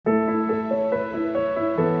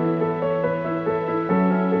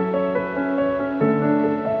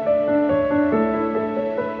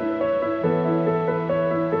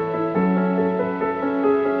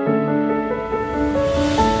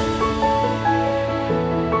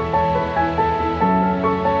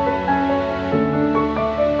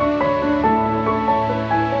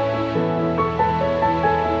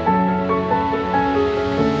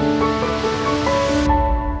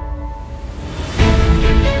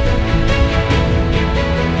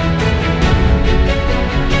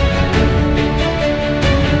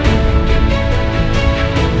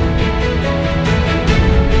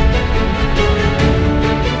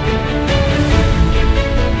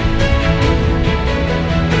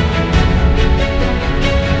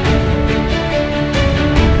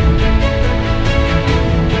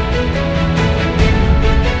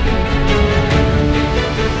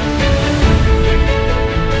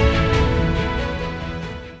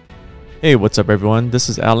Hey, what's up everyone? This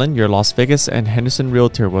is Alan, your Las Vegas and Henderson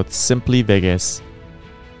Realtor with Simply Vegas.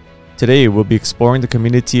 Today we'll be exploring the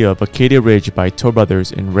community of Acadia Ridge by Toll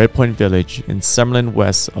Brothers in Redpoint Village in Summerlin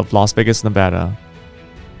west of Las Vegas, Nevada.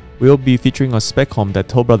 We'll be featuring a spec home that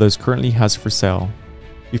Toll Brothers currently has for sale.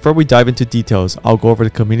 Before we dive into details, I'll go over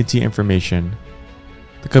the community information.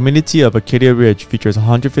 The community of Acadia Ridge features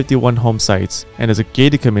 151 home sites and is a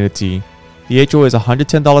gated community. The HOA is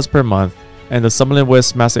 $110 per month and the Summerlin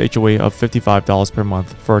West Master HOA of $55 per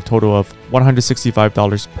month for a total of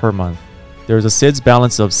 $165 per month. There is a SIDS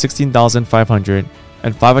balance of $16,500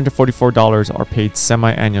 and $544 are paid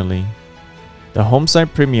semi-annually. The home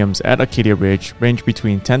site premiums at Acadia Ridge range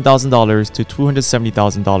between $10,000 to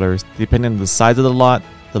 $270,000 depending on the size of the lot,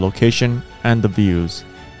 the location, and the views.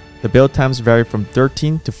 The build times vary from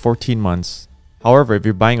 13 to 14 months. However, if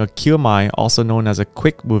you're buying a QMI, also known as a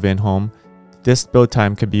quick move-in home, this build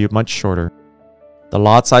time can be much shorter. The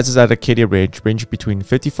lot sizes at Acadia Ridge range between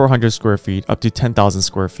 5,400 square feet up to 10,000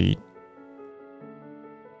 square feet.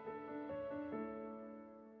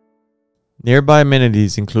 Nearby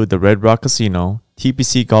amenities include the Red Rock Casino,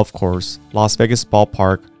 TPC Golf Course, Las Vegas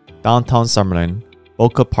Ballpark, Downtown Summerlin,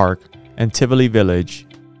 Boca Park, and Tivoli Village.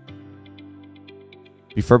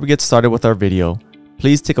 Before we get started with our video,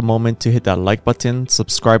 please take a moment to hit that like button,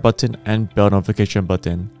 subscribe button, and bell notification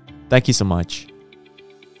button. Thank you so much.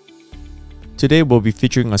 Today we'll be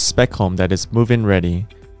featuring a spec home that is move-in ready.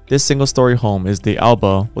 This single-story home is the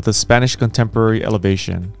Alba with a Spanish contemporary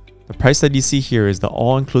elevation. The price that you see here is the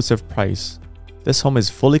all-inclusive price. This home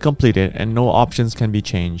is fully completed and no options can be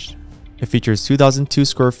changed. It features 2,002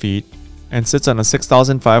 square feet and sits on a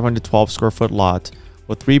 6,512 square foot lot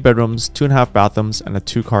with 3 bedrooms, 2.5 bathrooms, and a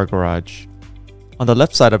 2-car garage. On the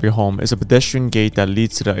left side of your home is a pedestrian gate that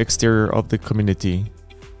leads to the exterior of the community.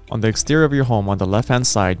 On the exterior of your home on the left hand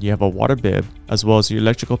side, you have a water bib as well as your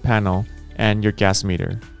electrical panel and your gas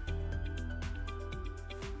meter.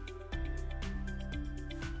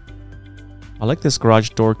 I like this garage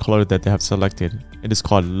door color that they have selected. It is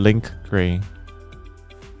called Link Gray.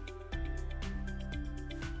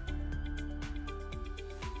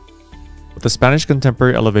 With the Spanish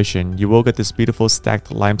contemporary elevation, you will get this beautiful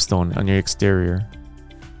stacked limestone on your exterior.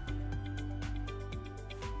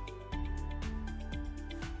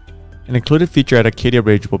 An included feature at Acadia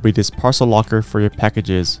Ridge will be this parcel locker for your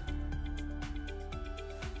packages.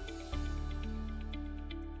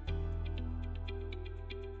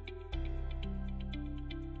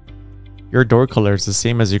 Your door color is the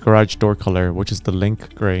same as your garage door color, which is the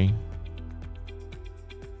Link Gray.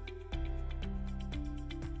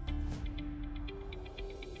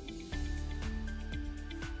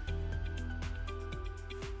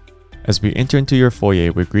 As we enter into your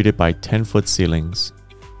foyer, we're greeted by 10-foot ceilings.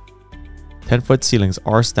 10-foot ceilings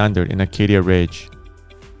are standard in Acadia Ridge.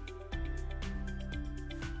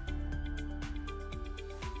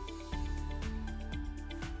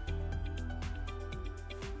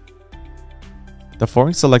 The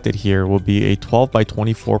flooring selected here will be a 12 by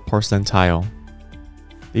 24 porcelain tile.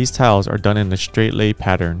 These tiles are done in a straight lay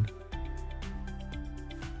pattern.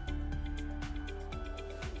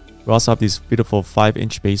 We also have these beautiful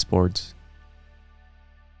 5-inch baseboards.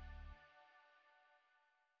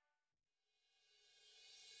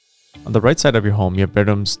 On the right side of your home, you have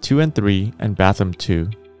bedrooms 2 and 3 and bathroom 2.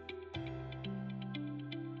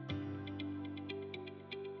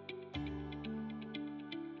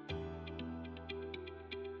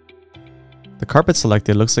 The carpet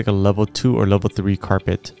selected looks like a level 2 or level 3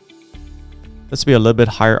 carpet. This will be a little bit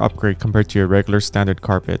higher upgrade compared to your regular standard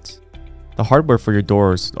carpet. The hardware for your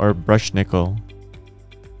doors are brushed nickel.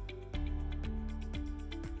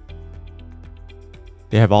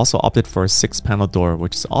 They have also opted for a 6-panel door,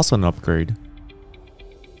 which is also an upgrade.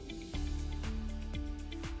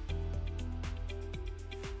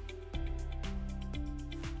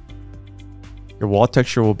 Your wall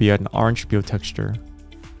texture will be an orange peel texture.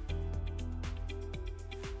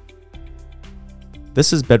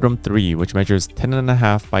 This is bedroom 3, which measures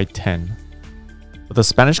 10.5 by 10. With a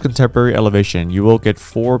Spanish contemporary elevation, you will get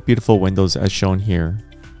 4 beautiful windows as shown here.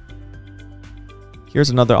 Here's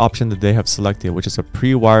another option that they have selected, which is a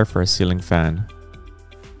pre-wire for a ceiling fan.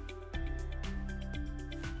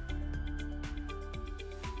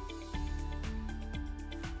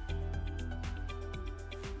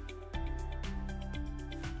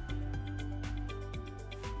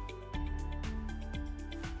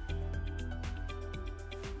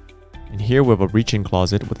 And here we have a reach-in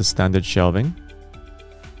closet with a standard shelving.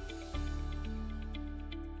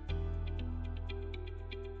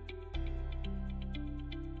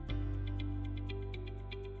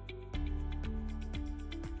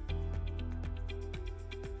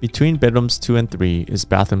 Between bedrooms 2 and 3 is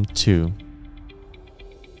bathroom 2.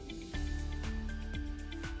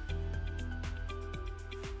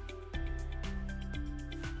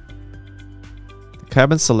 The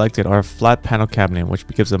cabinets selected are a flat panel cabinet which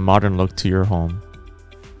gives a modern look to your home.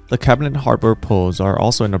 The cabinet hardware pulls are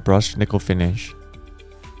also in a brushed nickel finish.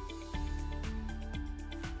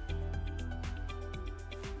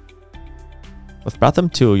 With bathroom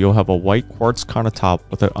 2, you'll have a white quartz countertop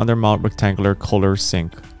with an undermount rectangular Kohler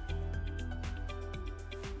sink.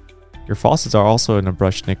 Your faucets are also in a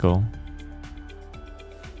brushed nickel.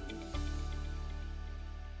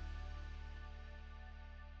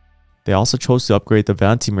 They also chose to upgrade the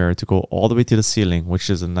vanity mirror to go all the way to the ceiling, which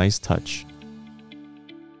is a nice touch.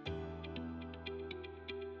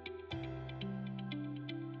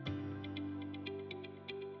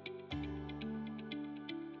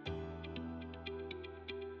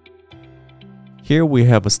 Here we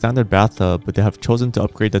have a standard bathtub, but they have chosen to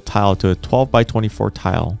upgrade the tile to a 12 by 24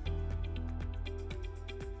 tile.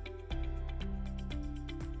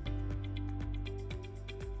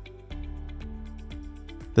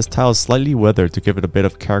 This tile is slightly weathered to give it a bit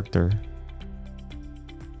of character.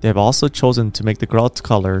 They have also chosen to make the grout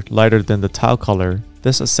color lighter than the tile color.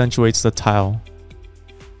 This accentuates the tile.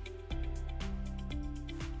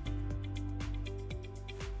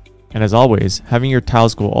 And as always, having your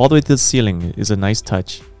tiles go all the way to the ceiling is a nice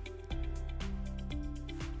touch.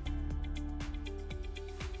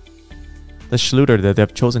 The Schluter that they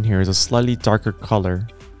have chosen here is a slightly darker color.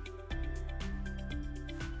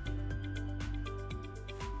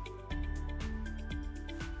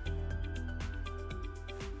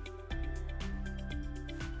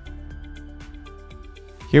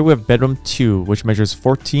 Here we have bedroom 2, which measures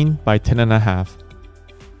 14 by 10.5.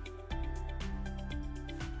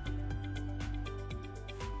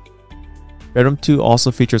 Bedroom 2 also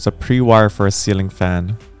features a pre-wire for a ceiling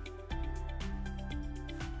fan.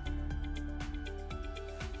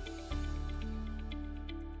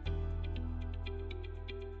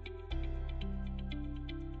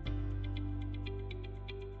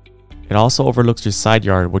 It also overlooks your side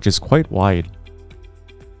yard, which is quite wide.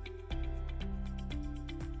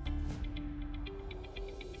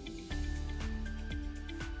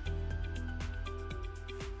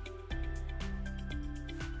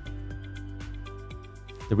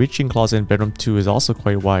 The reaching closet in bedroom 2 is also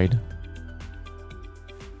quite wide.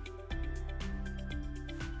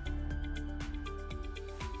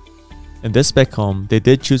 In this spec home, they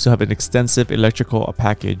did choose to have an extensive electrical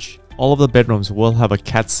package. All of the bedrooms will have a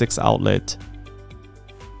Cat 6 outlet.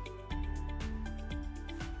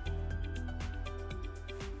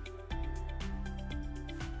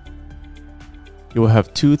 You will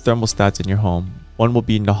have 2 thermostats in your home. One will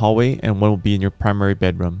be in the hallway and one will be in your primary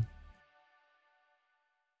bedroom.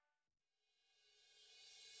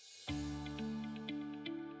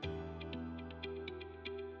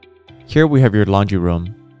 Here we have your laundry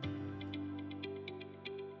room.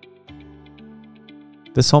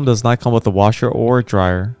 This home does not come with a washer or a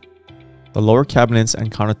dryer. The lower cabinets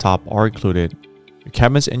and countertop are included. Your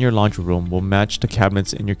cabinets in your laundry room will match the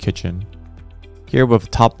cabinets in your kitchen. Here we have a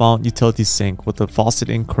top mount utility sink with a faucet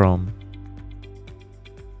in chrome.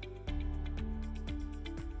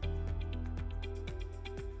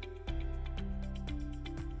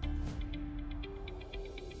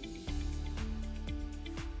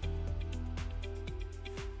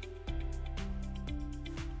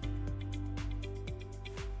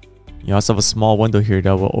 You also have a small window here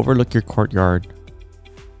that will overlook your courtyard.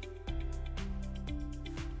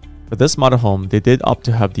 For this model home, they did opt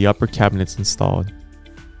to have the upper cabinets installed.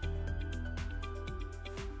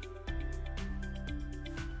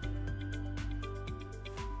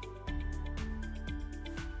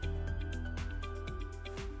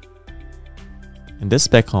 In this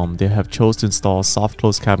spec home, they have chose to install soft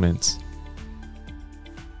close cabinets.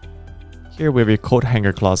 Here we have your coat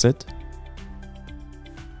hanger closet.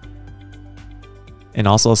 And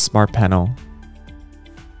also a smart panel.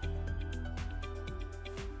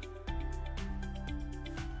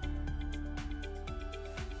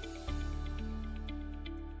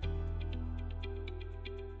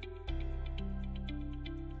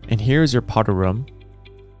 And here is your powder room.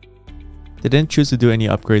 They didn't choose to do any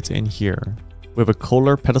upgrades in here. We have a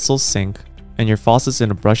Kohler pedestal sink and your faucets in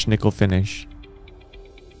a brushed nickel finish.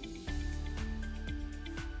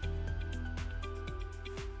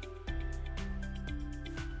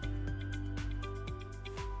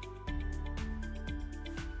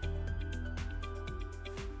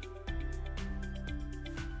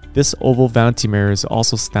 This oval vanity mirror is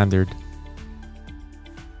also standard.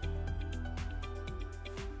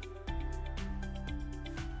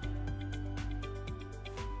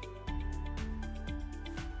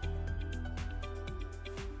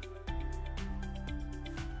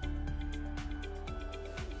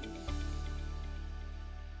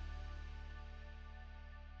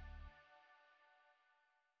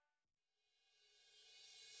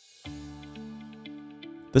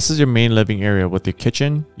 This is your main living area with your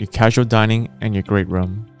kitchen, your casual dining, and your great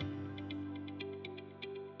room.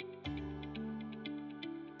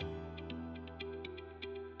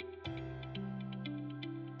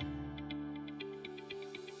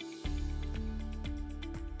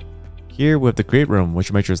 Here we have the great room,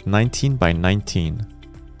 which measures 19 by 19.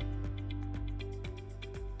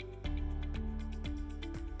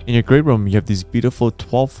 In your great room, you have these beautiful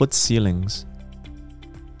 12-foot ceilings.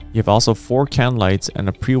 You have also 4 can lights and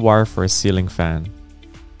a pre-wire for a ceiling fan.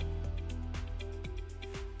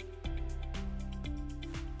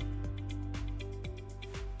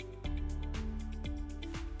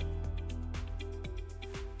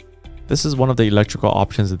 This is one of the electrical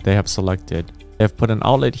options that they have selected. They have put an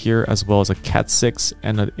outlet here as well as a Cat 6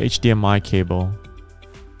 and an HDMI cable.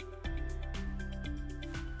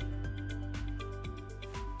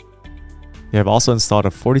 They have also installed a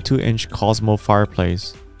 42-inch Cosmo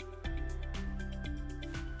fireplace.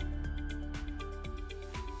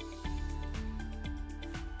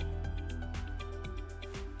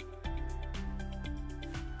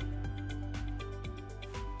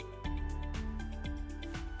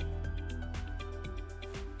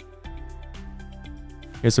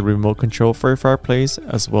 Here's a remote control for your fireplace,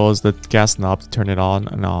 as well as the gas knob to turn it on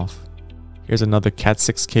and off. Here's another Cat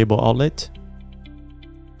 6 cable outlet.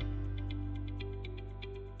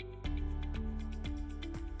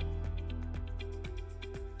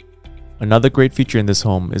 Another great feature in this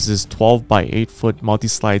home is this 12 by 8 foot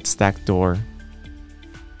multi-slide stack door.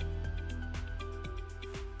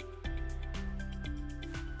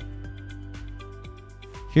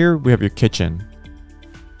 Here we have your kitchen.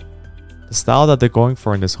 The style that they're going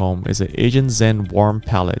for in this home is an Asian Zen warm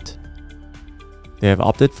palette. They have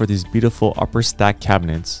opted for these beautiful upper stack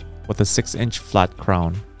cabinets with a 6-inch flat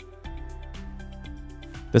crown.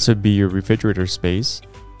 This would be your refrigerator space.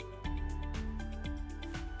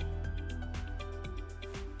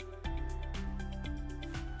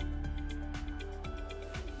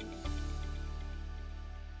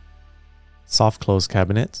 Soft close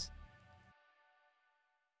cabinets.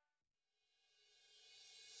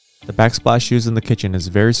 The backsplash used in the kitchen is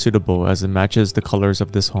very suitable as it matches the colors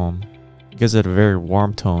of this home. It gives it a very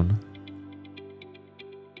warm tone.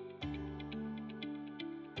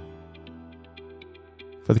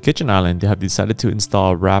 For the kitchen island, they have decided to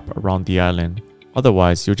install a wrap around the island.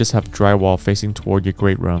 Otherwise, you'll just have drywall facing toward your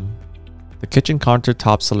great room. The kitchen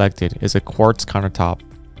countertop selected is a quartz countertop.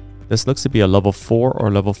 This looks to be a level 4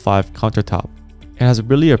 or level 5 countertop. It has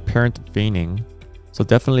really apparent veining, so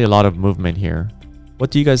definitely a lot of movement here. What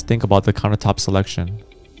do you guys think about the countertop selection?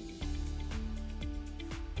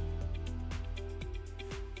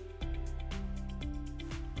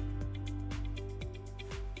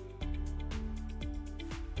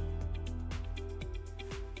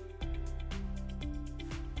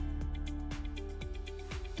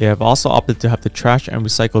 They have also opted to have the trash and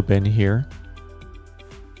recycle bin here.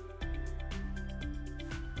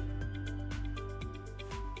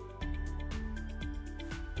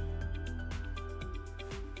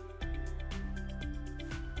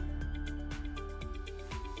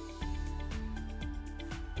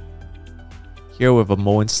 Here we have a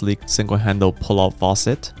Moen Sleek single handle pull-out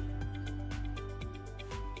faucet.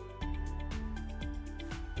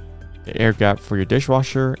 The air gap for your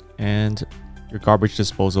dishwasher and your garbage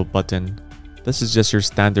disposal button. This is just your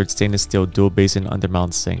standard stainless steel dual basin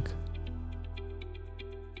undermount sink.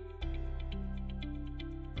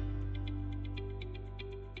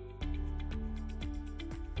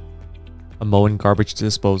 A Moen garbage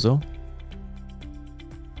disposal.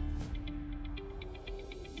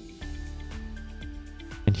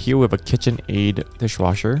 And here we have a KitchenAid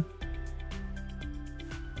dishwasher.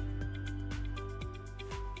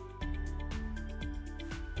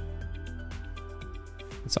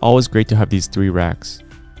 It's always great to have these 3 racks.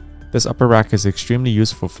 This upper rack is extremely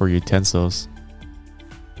useful for utensils.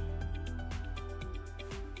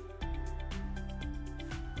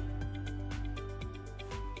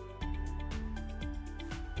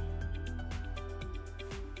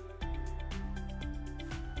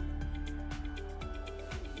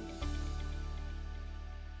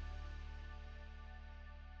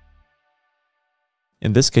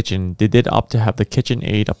 In this kitchen, they did opt to have the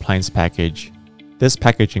KitchenAid appliance package. This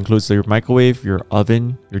package includes your microwave, your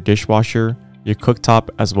oven, your dishwasher, your cooktop,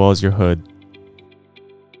 as well as your hood.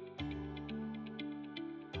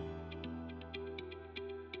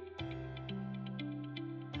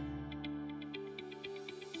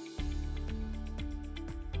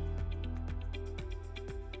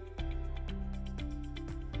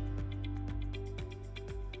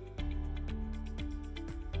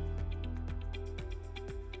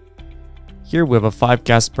 Here we have a 5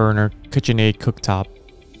 gas burner KitchenAid cooktop.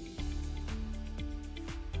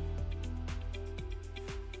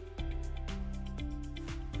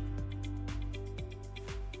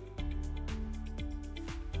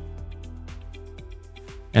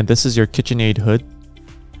 And this is your KitchenAid hood.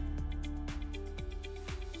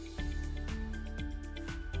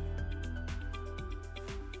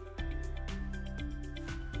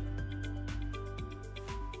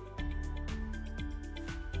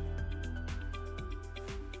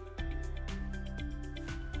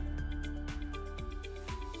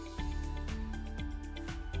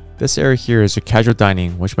 This area here is your casual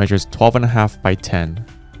dining, which measures 12.5 by 10.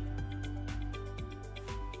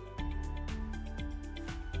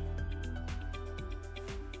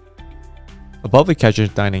 Above the casual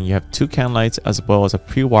dining, you have 2 can lights as well as a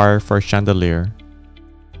pre-wire for a chandelier.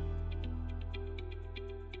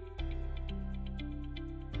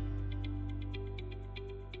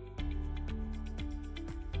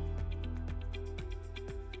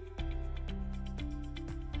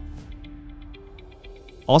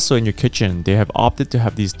 Also in your kitchen, they have opted to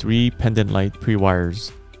have these 3 pendant light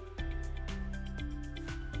pre-wires.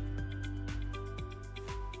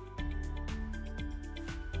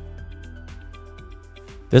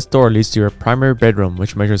 This door leads to your primary bedroom,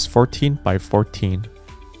 which measures 14 by 14.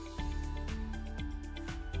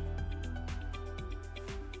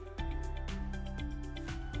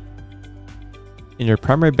 In your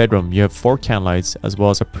primary bedroom, you have 4 can lights as well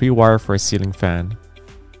as a pre-wire for a ceiling fan.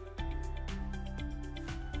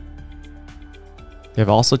 They have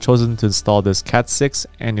also chosen to install this Cat 6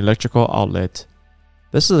 and electrical outlet.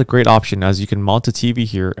 This is a great option as you can mount a TV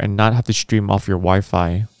here and not have to stream off your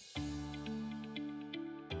Wi-Fi.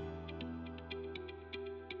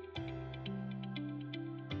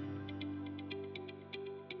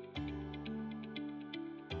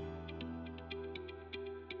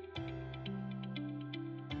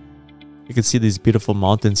 You can see these beautiful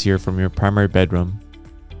mountains here from your primary bedroom.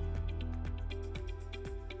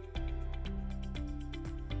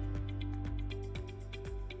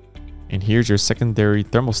 And here's your secondary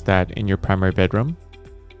thermostat in your primary bedroom.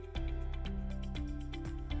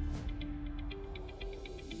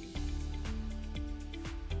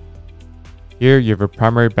 Here you have a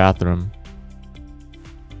primary bathroom.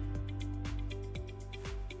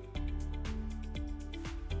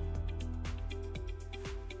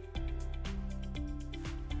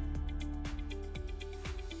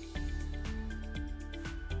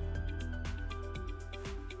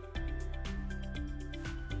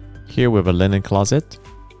 Here we have a linen closet.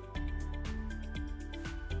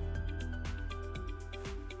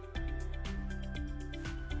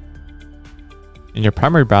 In your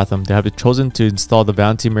primary bathroom, they have chosen to install the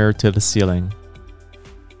vanity mirror to the ceiling.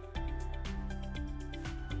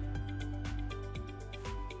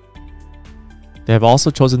 They have also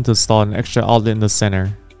chosen to install an extra outlet in the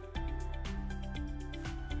center.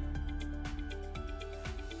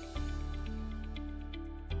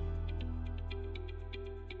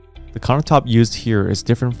 The countertop used here is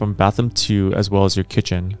different from bathroom 2 as well as your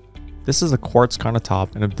kitchen. This is a quartz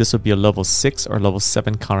countertop, and this would be a level 6 or level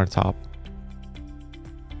 7 countertop.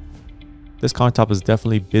 This countertop is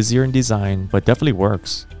definitely busier in design, but definitely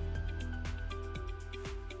works.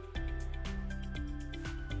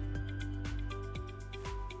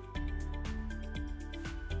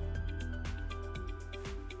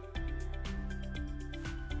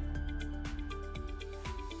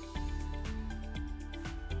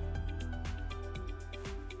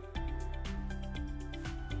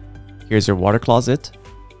 Here's your water closet.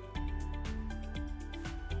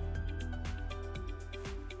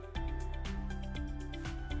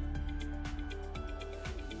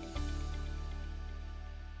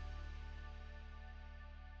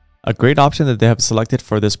 A great option that they have selected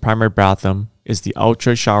for this primary bathroom is the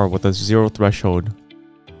Ultra shower with a 0 threshold.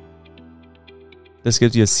 This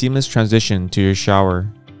gives you a seamless transition to your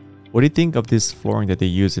shower. What do you think of this flooring that they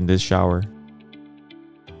use in this shower?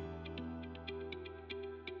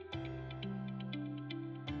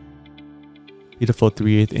 Beautiful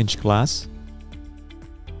 3/8-inch glass.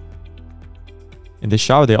 In the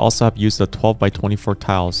shower, they also have used a 12 by 24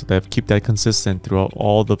 tile, so they have kept that consistent throughout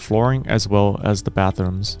all the flooring as well as the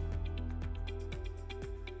bathrooms.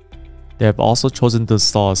 They have also chosen to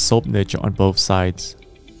install a soap niche on both sides.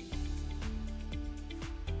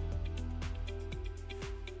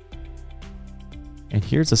 And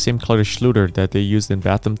here's the same color schluter that they used in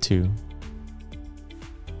bathroom 2.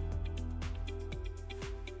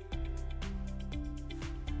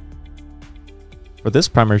 For this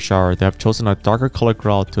primary shower, they have chosen a darker color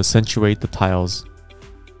grout to accentuate the tiles.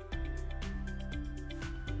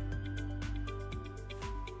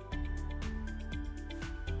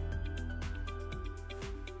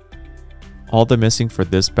 All the missing for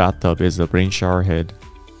this bathtub is the rain shower head.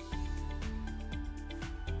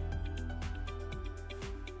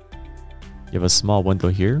 You have a small window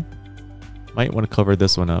here. Might want to cover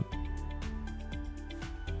this one up.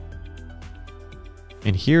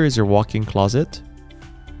 And here is your walk-in closet.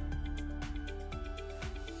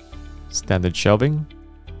 Standard shelving.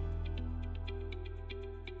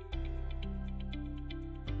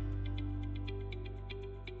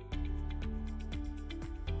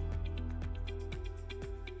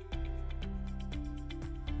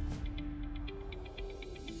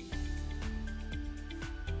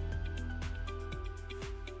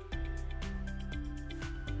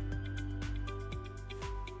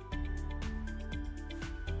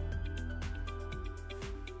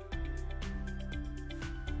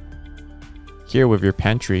 Here with your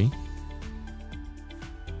pantry.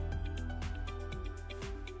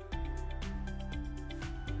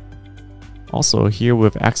 Also here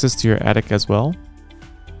with access to your attic as well.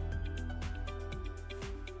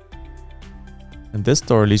 And this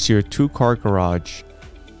door leads to your 2-car garage.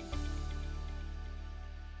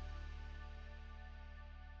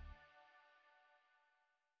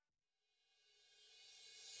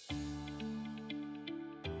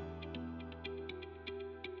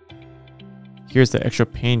 Here's the extra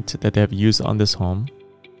paint that they have used on this home.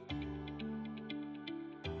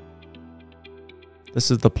 This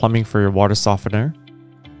is the plumbing for your water softener.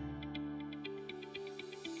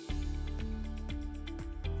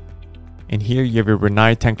 And here you have your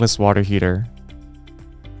Renai tankless water heater.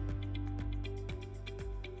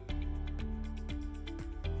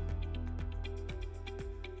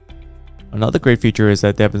 Another great feature is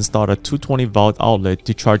that they have installed a 220 volt outlet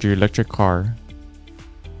to charge your electric car.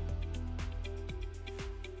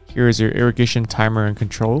 Here is your irrigation timer and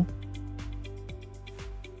control.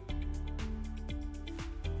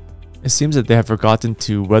 It seems that they have forgotten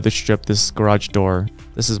to weather strip this garage door.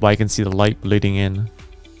 This is why you can see the light bleeding in.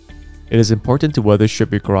 It is important to weather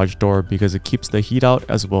strip your garage door because it keeps the heat out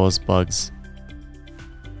as well as bugs.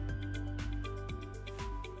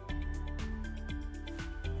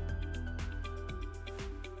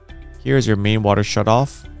 Here is your main water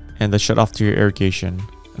shutoff and the shutoff to your irrigation.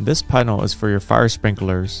 And this panel is for your fire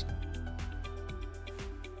sprinklers.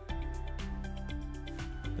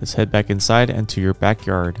 Let's head back inside and to your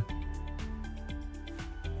backyard.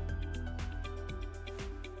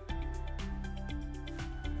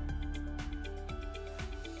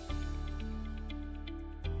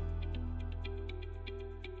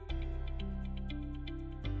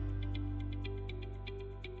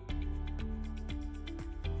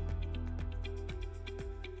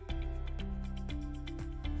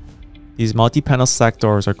 These multi-panel slack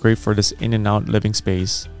doors are great for this in and out living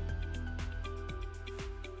space.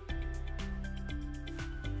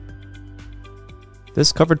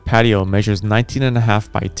 This covered patio measures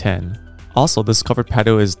 19.5 by 10. Also, this covered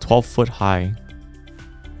patio is 12 foot high.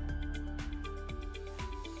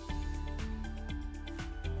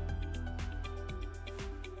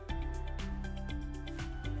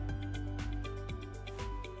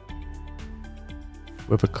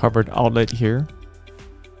 With a covered outlet here.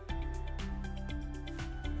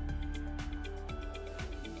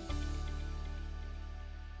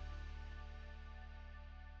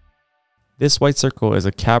 This white circle is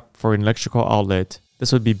a cap for an electrical outlet.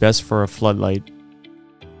 This would be best for a floodlight.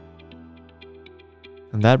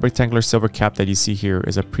 And that rectangular silver cap that you see here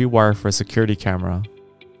is a pre-wire for a security camera.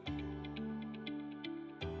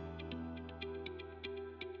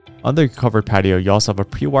 Under your covered patio, you also have a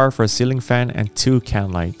pre-wire for a ceiling fan and 2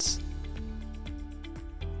 can lights.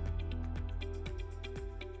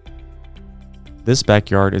 This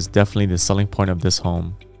backyard is definitely the selling point of this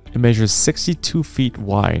home. It measures 62 feet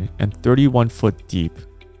wide and 31 foot deep.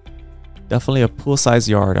 Definitely a pool-sized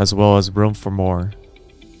yard as well as room for more.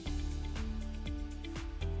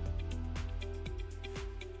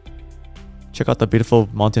 Check out the beautiful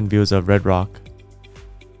mountain views of Red Rock.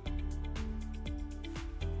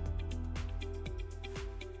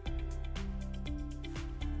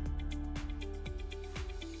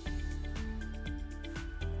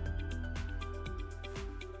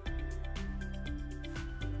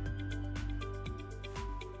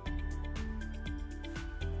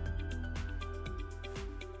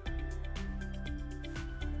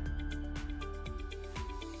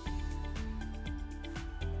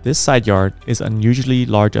 This side yard is unusually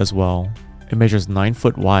large as well. It measures 9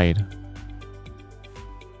 foot wide.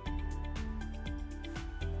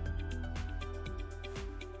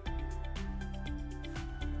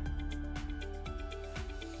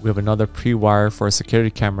 We have another pre-wire for a security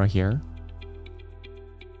camera here.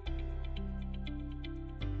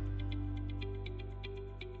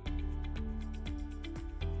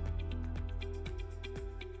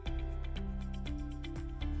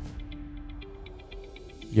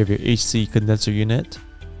 You have your AC condenser unit.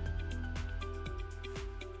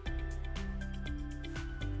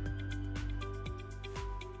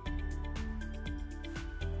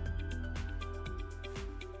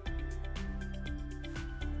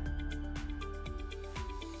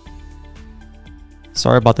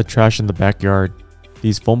 Sorry about the trash in the backyard.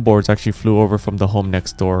 These foam boards actually flew over from the home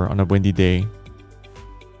next door on a windy day.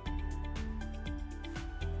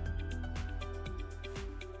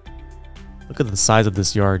 Look at the size of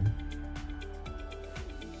this yard.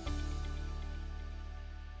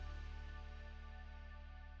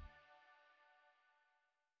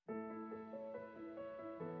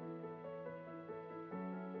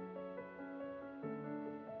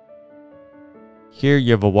 Here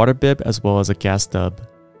you have a water bib as well as a gas tub.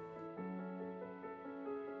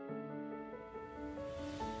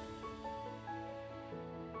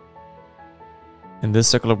 And this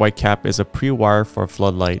circular white cap is a pre-wire for a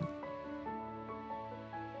floodlight.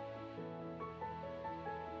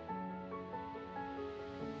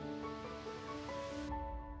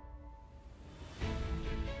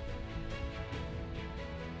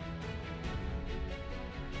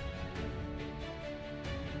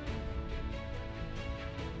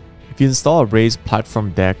 If you install a raised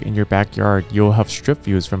platform deck in your backyard, you'll have strip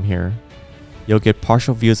views from here. You'll get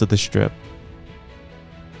partial views of the strip.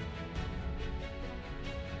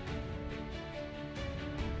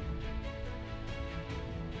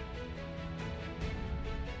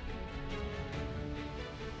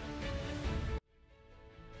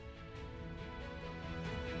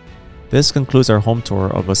 This concludes our home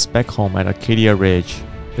tour of a spec home at Acadia Ridge.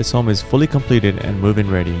 This home is fully completed and move-in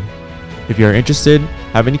ready. If you are interested,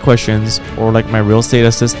 have any questions, or like my real estate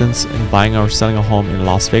assistance in buying or selling a home in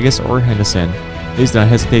Las Vegas or Henderson, please do not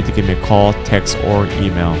hesitate to give me a call, text, or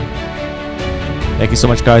email. Thank you so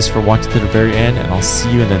much guys for watching to the very end, and I'll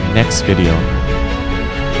see you in the next video.